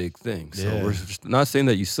that's a big thing. So Yeah. we're just not saying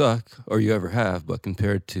that you suck or you ever have, but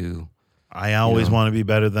compared to I always know. want to be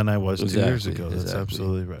better than I was 2 years Exactly, ago. That's exactly.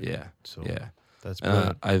 absolutely right. yeah, So yeah. that's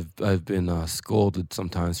brilliant. I've been scolded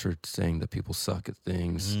sometimes for saying that people suck at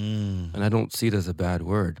things, and I don't see it as a bad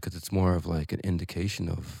word because it's more of like an indication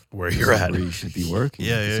of Where this you're is at. where you should be working.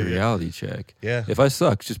 Yeah, It's yeah, a yeah. reality check. Yeah. If I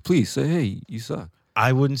suck, just please say, "Hey, you suck."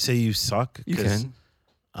 I wouldn't say you suck. You 'cause,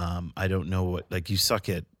 can. I don't know what, like, you suck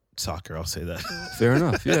at soccer. I'll say that. Fair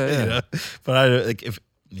enough. Yeah, yeah. You know? But I don't, like,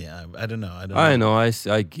 I don't know. I know. I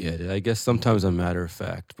get it. I guess sometimes I'm matter of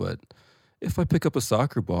fact, but if I pick up a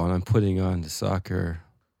soccer ball and I'm putting on the soccer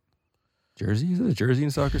jersey, is it a jersey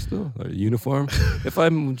in soccer still? Or a uniform? if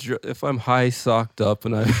I'm high socked up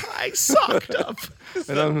and I sucked up.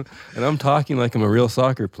 and I'm talking like I'm a real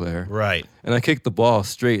soccer player, Right. and I kick the ball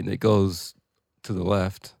straight and it goes to the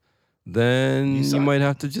left, then You you suck. might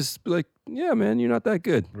have to just be like, "Yeah, man, you're not that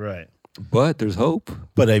good." Right. But there's hope.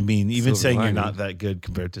 But I mean, even Silver saying lining. you're not that good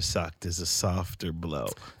compared to sucked is a softer blow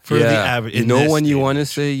for the average. You in know this when you day want to and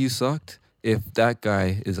age. say you sucked? If that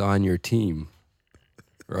guy is on your team,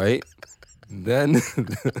 right? Then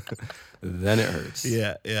then it hurts.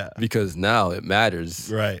 Yeah, yeah. Because now it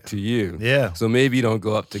matters Right. to you. Yeah. So maybe you don't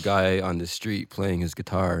go up to guy on the street playing his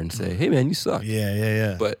guitar and say, "Hey man, you suck." Yeah, yeah,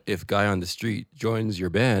 yeah. But if guy on the street joins your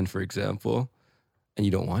band, for example, and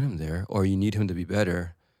you don't want him there or you need him to be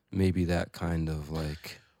better, maybe that kind of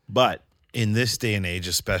like But in this day and age,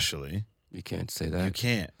 especially, you can't say you that.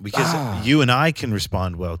 can't, because you and I can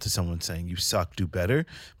respond well to someone saying you suck, do better.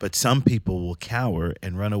 But some people will cower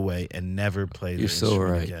and run away and never play the You're so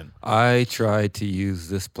instrument right. again. I tried to use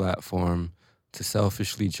this platform to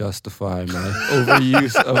selfishly justify my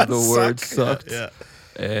overuse of the word sucked. Yeah.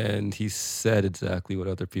 And he said exactly what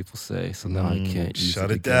other people say. So now I can't use Shut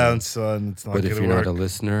it it again. down, son. It's not But going if to you're work. not a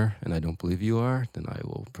listener, and I don't believe you are, then I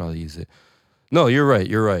will probably use it. No, you're right.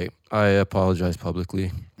 You're right. I apologize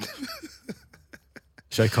publicly.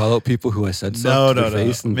 Should I call out people who I said No, something to no, their no.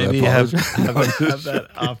 face and Maybe have apologize? that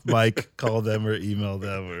off mic, call them or email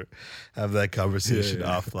them or have that conversation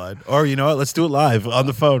offline. Or you know what? Let's do it live on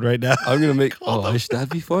the phone right now. I'm gonna make. that'd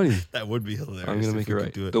be funny. That would be hilarious. I'm gonna if make it we could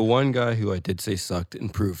right. do it. The one guy who I did say sucked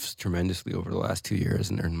improves tremendously over the last 2 years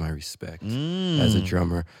and earned my respect as a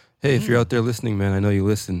drummer. Hey, if you're out there listening, man, I know you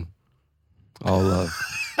listen. All love.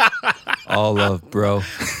 All love, bro.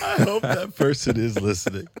 I hope that person is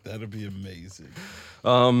listening. That'd be amazing.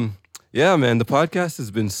 Yeah, man, the podcast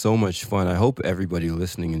has been so much fun. I hope everybody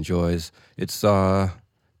listening enjoys. It's the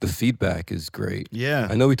feedback is great. Yeah.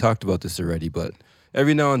 I know we talked about this already, but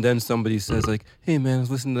every now and then somebody says like, "Hey man, I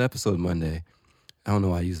was listening to the episode Monday." I don't know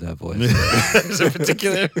why I use that voice. Is it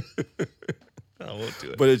particular? I won't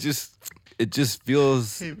do it. But it just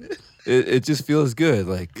feels it just feels good.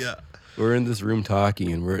 Like Yeah. we're in this room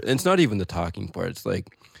talking and it's not even the talking part. It's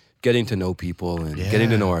like getting to know people and getting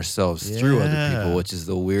to know ourselves through other people, which is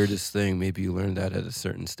the weirdest thing. Maybe you learn that at a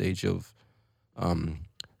certain stage of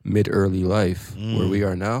mid-early life where we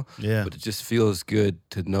are now. Yeah. But it just feels good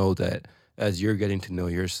to know that as you're getting to know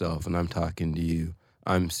yourself and I'm talking to you,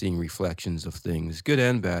 I'm seeing reflections of things, good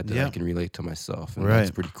and bad, that I can relate to myself. And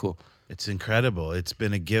that's pretty cool. It's incredible. It's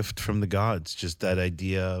been a gift from the gods. Just that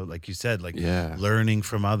idea, like you said, like learning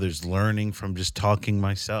from others, learning from just talking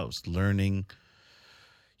myself, learning,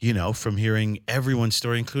 you know, from hearing everyone's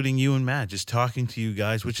story, including you and Matt, just talking to you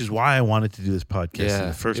guys, which is why I wanted to do this podcast in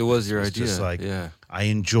the first place. It was your idea. Just like I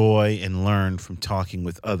enjoy and learn from talking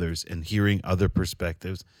with others, and hearing other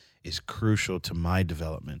perspectives is crucial to my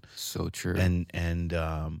development. So true. And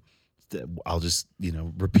I'll just, you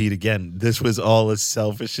know, repeat again. This was all a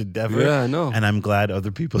selfish endeavor. Yeah, I know. And I'm glad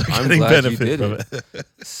other people are I'm getting glad you benefit did from it.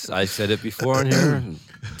 I said it before on here.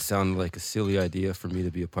 It sounded like a silly idea for me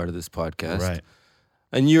to be a part of this podcast. Right.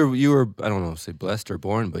 And you were, I don't know, say blessed or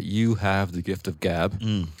born, but you have the gift of gab.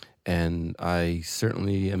 And I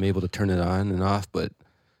certainly am able to turn it on and off, but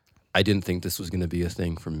I didn't think this was going to be a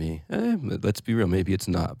thing for me. Let's be real. Maybe it's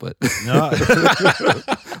not, but No.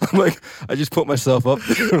 I'm like, I just put myself up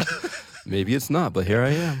there. Maybe it's not, but here I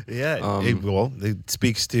am. Yeah. It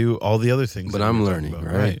speaks to all the other things. But that I'm we're learning, talking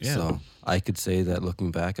about. right? Yeah. So I could say that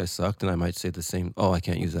looking back, I sucked, and I might say the same. Oh, I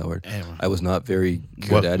can't use that word. Anyway. I was not very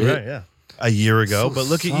good at it. Right, yeah. A year ago, So but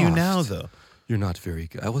look at you now, soft. though. You're not very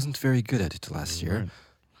good. I wasn't very good at it last year.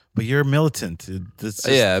 But you're militant. That's just-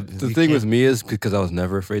 The you thing with can't- me is because I was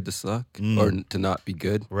never afraid to suck or to not be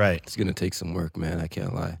good. Right. It's gonna take some work, man. I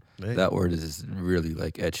can't lie. Right. That word is really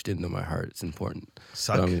like etched into my heart. It's important.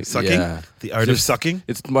 Sucking? Yeah. The art of Just- sucking?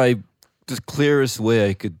 It's the clearest way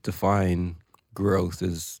I could define growth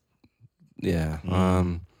is,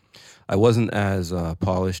 I wasn't as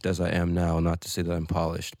polished as I am now. Not to say that I'm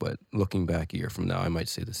polished, but looking back a year from now, I might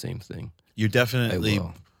say the same thing. You're I definitely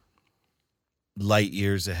will. light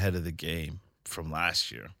years ahead of the game from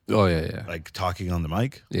last year. Oh yeah. Like talking on the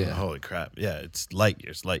mic? Yeah. Holy crap. Yeah, it's light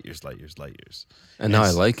years. And now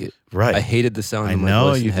I like it. Right. I hated the sound I of my know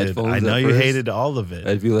voice in you did. headphones. I know at you first. hated all of it.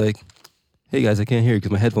 I'd be like, "Hey guys, I can't hear you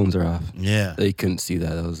because my headphones are off." Yeah. They couldn't see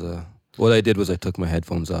that. That was what I did was I took my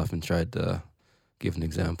headphones off and tried to give an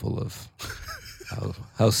example of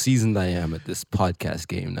how seasoned I am at this podcast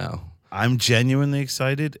game now. I'm genuinely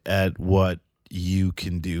excited at what you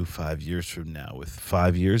can do 5 years from now with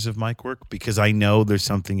 5 years of mic work, because I know there's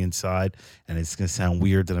something inside, and it's going to sound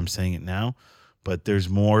weird that I'm saying it now, but there's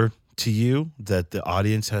more to you that the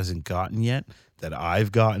audience hasn't gotten yet, that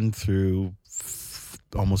I've gotten through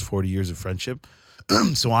almost 40 years of friendship.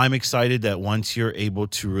 So I'm excited that once you're able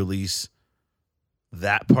to release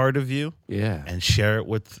that part of you Yeah. and share it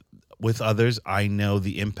with others, I know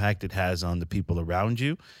the impact it has on the people around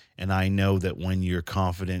you. And I know that when you're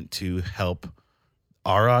confident to help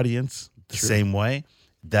our audience the same way,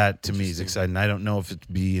 that to me is exciting. I don't know if it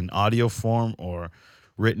be in audio form or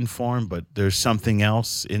written form, but there's something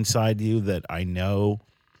else inside you that I know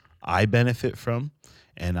I benefit from.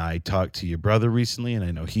 And I talked to your brother recently, and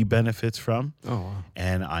I know he benefits from. Oh, wow.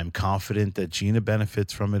 And I'm confident that Gina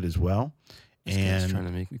benefits from it as well. He's trying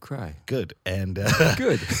to make me cry. Good. And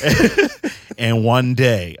Good. and one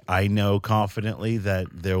day, I know confidently that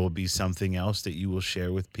there will be something else that you will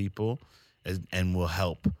share with people and will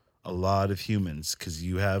help a lot of humans, because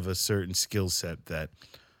you have a certain skill set that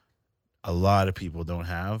a lot of people don't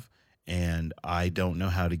have. And I don't know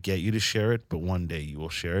how to get you to share it, but one day you will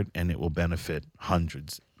share it, and it will benefit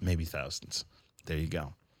hundreds, maybe thousands. There you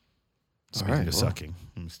go. Speaking of sucking.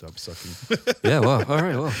 Let me stop sucking. Yeah, well, all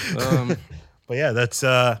right, well. But yeah, that's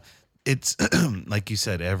it's like you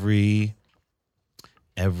said, every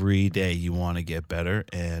day you want to get better,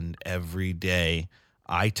 and every day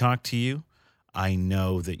I talk to you, I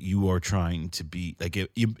know that you are trying to be like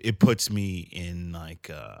it puts me in like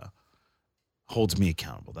holds me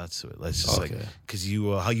accountable. That's it. Let's just like, because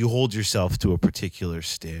you how you hold yourself to a particular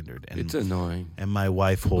standard, and it's annoying. And my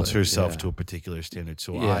wife holds herself to a particular standard,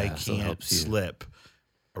 so I can't slip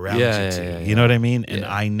around you. You know what I mean? And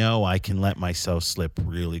I know I can let myself slip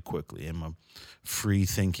really quickly. I'm a free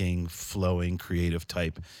thinking, flowing, creative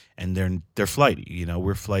type, and they're flighty. You know,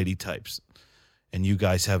 we're flighty types. And you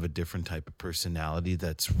guys have a different type of personality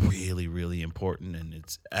that's really, really important, and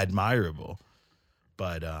it's admirable.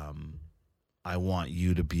 But I want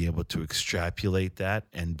you to be able to extrapolate that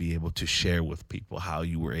and be able to share with people how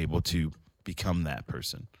you were able to become that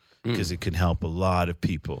person, because it can help a lot of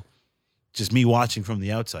people. Just me watching from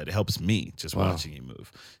the outside, it helps me just watching you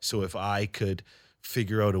move. So if I could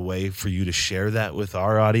figure out a way for you to share that with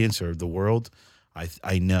our audience or the world,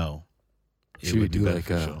 I know it would do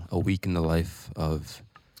like a week in the life of...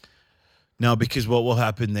 No, because what will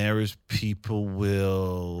happen there is people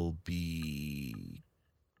will be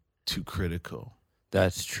too critical.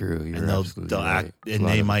 That's true. You're and absolutely they'll right. act, and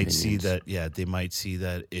they might see that. Yeah, they might see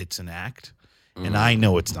that it's an act, and I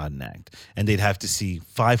know it's not an act. And they'd have to see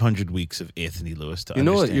 500 weeks of Anthony Lewis to understand. You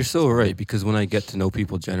know what? You're so right, because when I get to know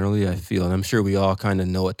people generally, I feel, and I'm sure we all kind of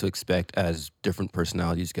know what to expect as different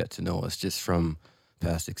personalities get to know us just from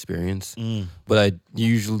past experience. But I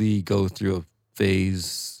usually go through a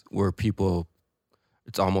phase where people,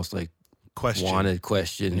 it's almost like wanted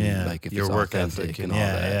question, like if your it's work authentic ethic and all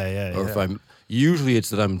that. Or if usually it's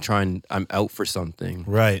that I'm out for something.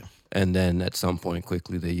 Right. And then at some point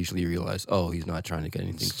quickly they usually realize, oh, he's not trying to get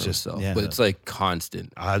anything for himself. But it's like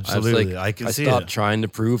constant. Absolutely. I can see it. I stopped trying to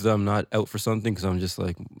prove that I'm not out for something, because I'm just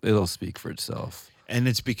like, it'll speak for itself. And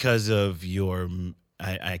it's because of your,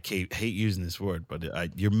 I hate using this word,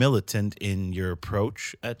 but you're militant in your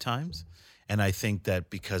approach at times. And I think that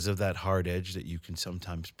because of that hard edge that you can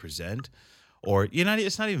sometimes present, or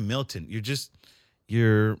it's not even militant.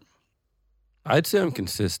 You're I'd say I'm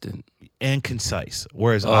consistent and concise.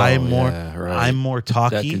 Whereas I'm more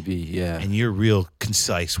talky. That could be, and you're real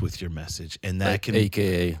concise with your message. And that like can,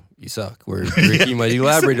 AKA, you suck. Where Ricky might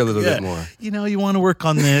elaborate a little bit more. You want to work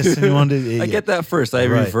on this, and you want to. I get that first. I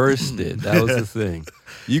reversed it. That was the thing.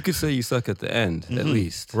 You could say you suck at the end, at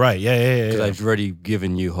least. Right, yeah. Because I've already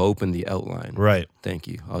given you hope in the outline. Right. Thank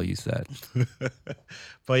you. I'll use that.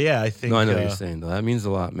 But yeah, I think... No, I know what you're saying, though. That means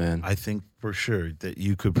a lot, man. I think for sure that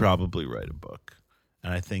you could probably write a book.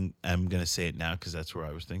 And I think I'm going to say it now because that's where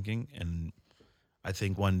I was thinking. And I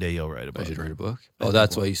think one day you'll write a book. I should write a book? Oh,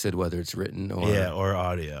 that's why you said whether it's written or... Yeah, or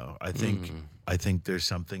audio. I think there's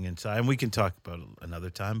something inside. And we can talk about it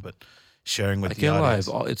another time, but... sharing with the audience.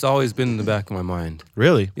 I can't lie. It's always been in the back of my mind.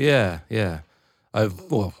 Really? Yeah. I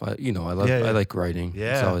like writing.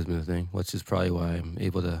 Yeah. It's always been a thing, which is probably why I'm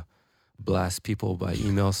able to blast people by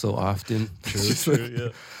email so often.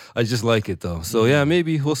 True. I just like it though. So yeah,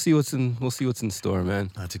 maybe we'll see what's in store,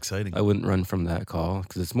 man. That's exciting. I wouldn't run from that call,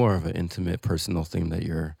 because it's more of an intimate, personal thing that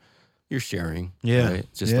you're sharing. Yeah. Right?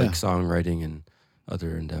 Just like songwriting and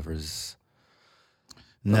other endeavors.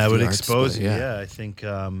 And that would expose you. Yeah, I think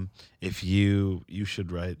if you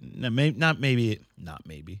should write, not maybe,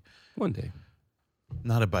 one day,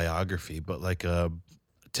 not a biography, but like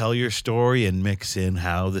tell your story and mix in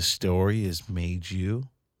how the story has made you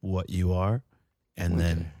what you are, and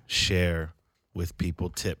then share with people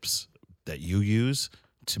tips that you use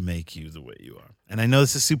to make you the way you are. And I know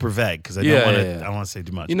this is super vague because I don't want to. I want to say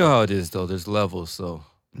too much. You know how it is though. There's levels, so.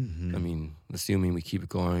 I mean, assuming we keep it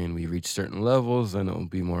going and we reach certain levels, then it'll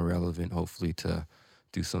be more relevant, hopefully, to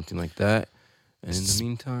do something like that. And in the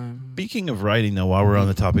meantime... Speaking of writing, though, while we're on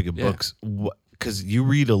the topic of books, because you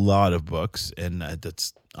read a lot of books, and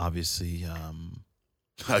that's obviously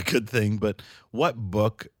a good thing. But what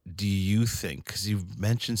book do you think? Because you've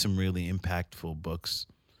mentioned some really impactful books.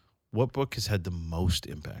 What book has had the most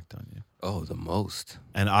impact on you? Oh, the most.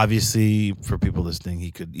 And obviously, for people listening, he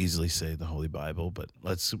could easily say the Holy Bible, but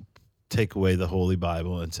let's take away the Holy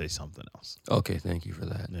Bible and say something else. Okay, thank you for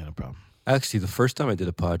that. Yeah, no problem. Actually, the first time I did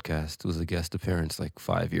a podcast was a guest appearance like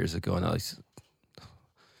 5 years ago, and I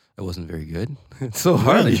wasn't very good. It's so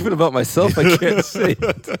hard, Really? even about myself, I can't say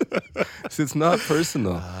it. So it's not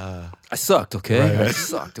personal. I sucked, okay? Right. I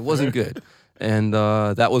sucked. It wasn't good. And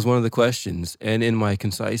that was one of the questions. And in my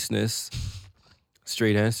conciseness,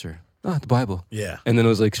 straight answer, the Bible. Yeah. And then it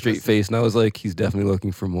was like straight face, and I was like, he's definitely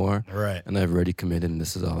looking for more. Right. And I've already committed, and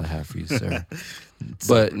this is all I have for you, sir.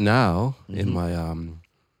 But now, in my,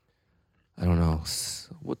 I don't know,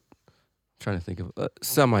 trying to think of a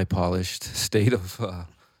semi-polished state of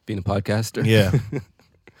being a podcaster. Yeah.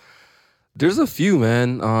 There's a few,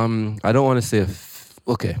 man. I don't want to say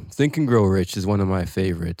okay, Think and Grow Rich is one of my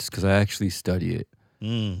favorites because I actually study it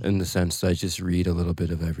in the sense that I just read a little bit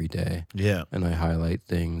of every day. Yeah. And I highlight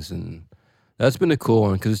things, and that's been a cool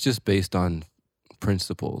one because it's just based on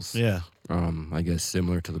principles. Yeah. I guess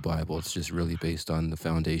similar to the Bible. It's just really based on the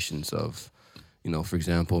foundations of, for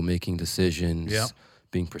example, making decisions,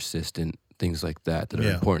 being persistent, things like that are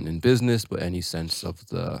important in business, but any sense of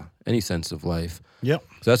life. Yep.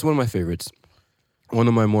 So that's one of my favorites. One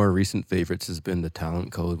of my more recent favorites has been The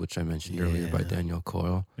Talent Code, which I mentioned earlier by Daniel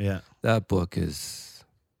Coyle. Yeah. That book is,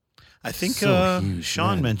 I think so huge,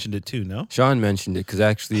 Sean man. mentioned it too, no? Sean mentioned it because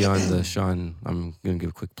actually on the Sean, I'm going to give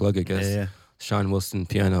a quick plug, I guess. Yeah. Sean Wilson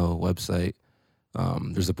Piano website,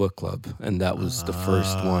 there's a book club, and that was the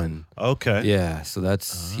first one. Okay. Yeah, so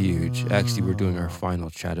that's huge. Actually, we're doing our final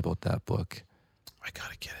chat about that book. I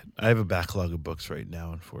gotta get it. I have a backlog of books right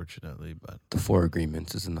now, unfortunately, but The Four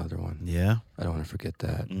Agreements is another one. yeah. I don't want to forget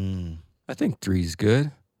that. Mm. I think 3's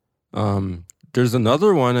good. There's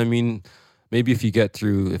another one. I mean, maybe if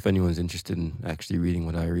anyone's interested in actually reading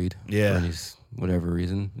what I read, Yeah. for whatever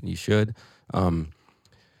reason, you should.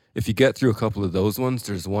 If you get through a couple of those ones,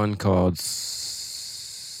 there's one called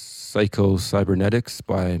Psycho-Cybernetics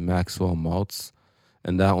by Maxwell Maltz,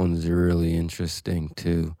 and that one's really interesting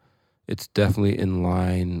too. It's definitely in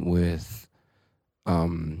line with,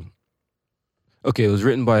 it was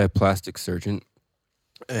written by a plastic surgeon,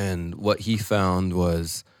 and what he found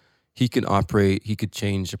was he could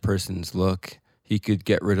change a person's look, he could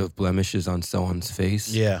get rid of blemishes on someone's face,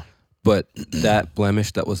 Yeah. but that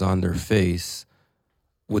blemish that was on their face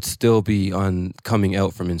would still be coming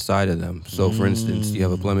out from inside of them. So for instance, you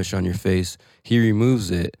have a blemish on your face, he removes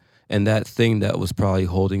it, and that thing that was probably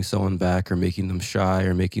holding someone back or making them shy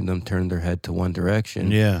or making them turn their head to one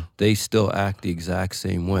direction, Yeah. they still act the exact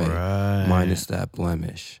same way, Right. minus that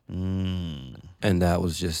blemish. Mm. And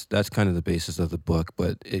that's kind of the basis of the book,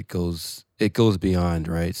 but it goes beyond,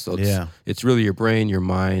 right? So it's really your brain, your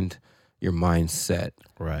mind, your mindset.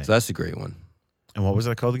 Right. So that's a great one. And what was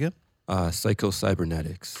that called again?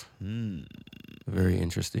 Psycho-Cybernetics. A very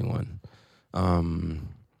interesting one.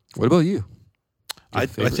 What about you? I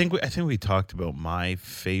think we talked about my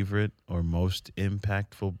favorite or most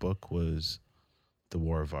impactful book was The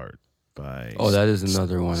War of Art by That is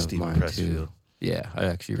another one Stephen of mine Pressfield. too. Yeah, I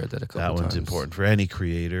actually read that a couple That times. one's important for any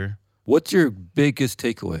creator. What's your biggest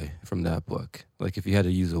takeaway from that book? Like if you had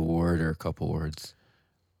to use a word or a couple words.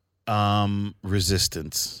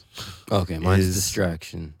 Resistance. Okay, mine's Is-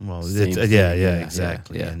 distraction. Well, Same it's, thing.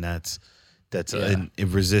 exactly. Yeah. And that's Yeah.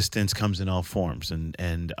 and resistance comes in all forms,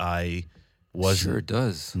 and I was Sure it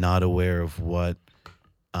does. not aware of what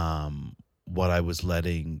I was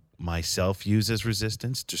letting myself use as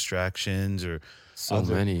resistance, distractions, or So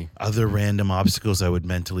many. other random obstacles I would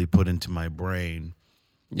mentally put into my brain.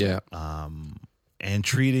 Yeah. And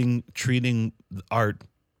treating art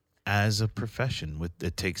as a profession.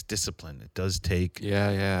 It takes discipline. It does take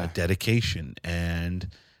Yeah. dedication, and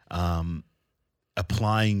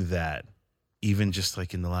applying that, even just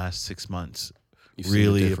like in the last 6 months, You've seen the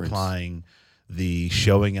really difference. applying the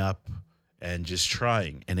showing up and just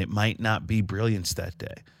trying. And it might not be brilliance that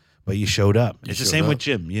day, but you showed up. It's the showed same up. with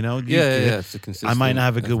gym, Yeah. It's a consistent I might not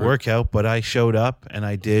have a good effort. workout, but I showed up and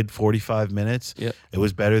I did 45 minutes. Yep. It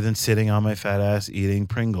was better than sitting on my fat ass eating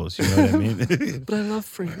Pringles. You know what I mean? But I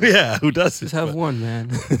love Pringles. Yeah, who doesn't? Just have one, man.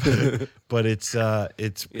 But it's Yeah.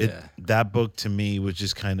 that book to me was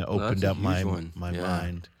just kind of No, opened that's a up my huge one. Yeah.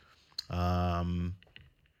 mind.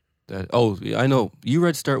 I know. You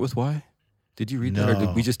read Start With Why? Did you read that, or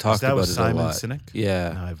did we just talk that about was it Simon a lot? Sinek?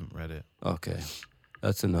 Yeah. No, I haven't read it. Okay.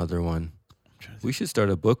 That's another one. We should start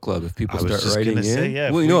a book club if people I was start just writing gonna in. say, yeah,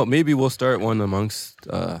 if well, you we- know, maybe we'll start one amongst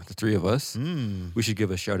the three of us. Mm. We should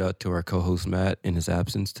give a shout out to our co-host Matt in his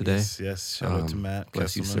absence today. Yes. Shout out to Matt.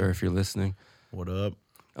 Bless you, Kesselman. sir, if you're listening. What up?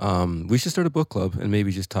 We should start a book club and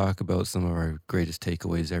maybe just talk about some of our greatest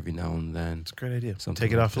takeaways every now and then. It's a great idea. Something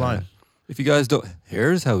Take it like offline. that. If you guys don't,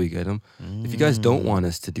 here's how we get them. If you guys don't want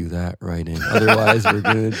us to do that, write in. Otherwise, we're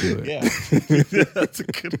gonna do it. Yeah. That's a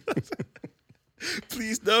good one.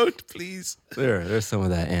 Please don't. Please. There's some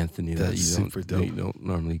of that Anthony that That's you super don't, dope. you don't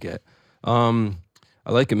normally get. I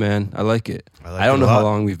like it, man. I like it. I like I don't it know a how lot.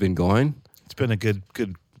 long we've been going. It's been a good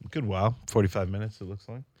while. 45 minutes, it looks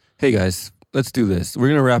like. Hey guys, let's do this. We're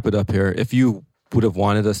gonna wrap it up here. If you would have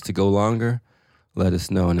wanted us to go longer, let us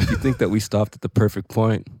know. And if you think that we stopped at the perfect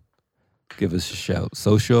point, give us a shout.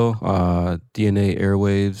 Social, DNA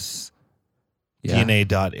Airwaves. Yeah.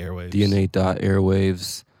 DNA.airwaves.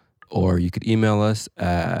 DNA.airwaves. Or you could email us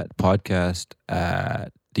at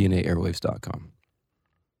podcast@dnaairwaves.com.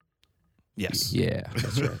 Yes. Yeah,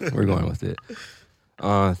 that's right. We're going with it.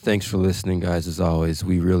 Thanks for listening, guys. As always,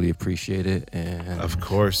 we really appreciate it. And Of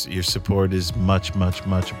course, your support is much, much,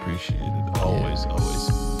 much appreciated. Always, always.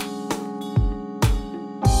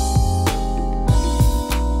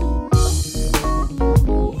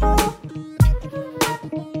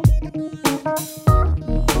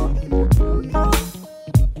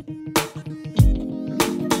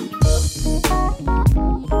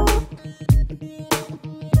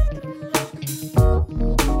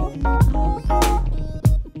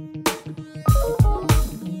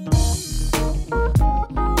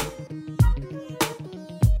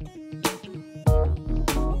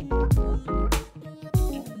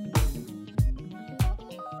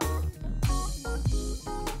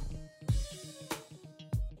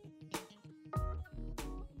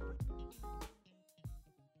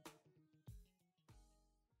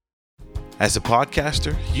 As a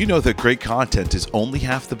podcaster, you know that great content is only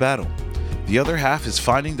half the battle. The other half is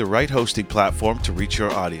finding the right hosting platform to reach your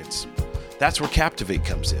audience. That's where Captivate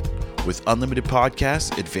comes in. With unlimited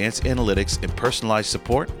podcasts, advanced analytics, and personalized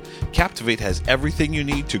support, Captivate has everything you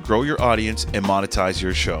need to grow your audience and monetize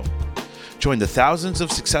your show. Join the thousands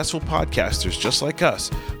of successful podcasters just like us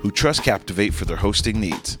who trust Captivate for their hosting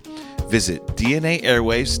needs. Visit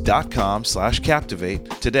dnaairwaves.com/captivate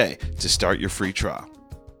today to start your free trial.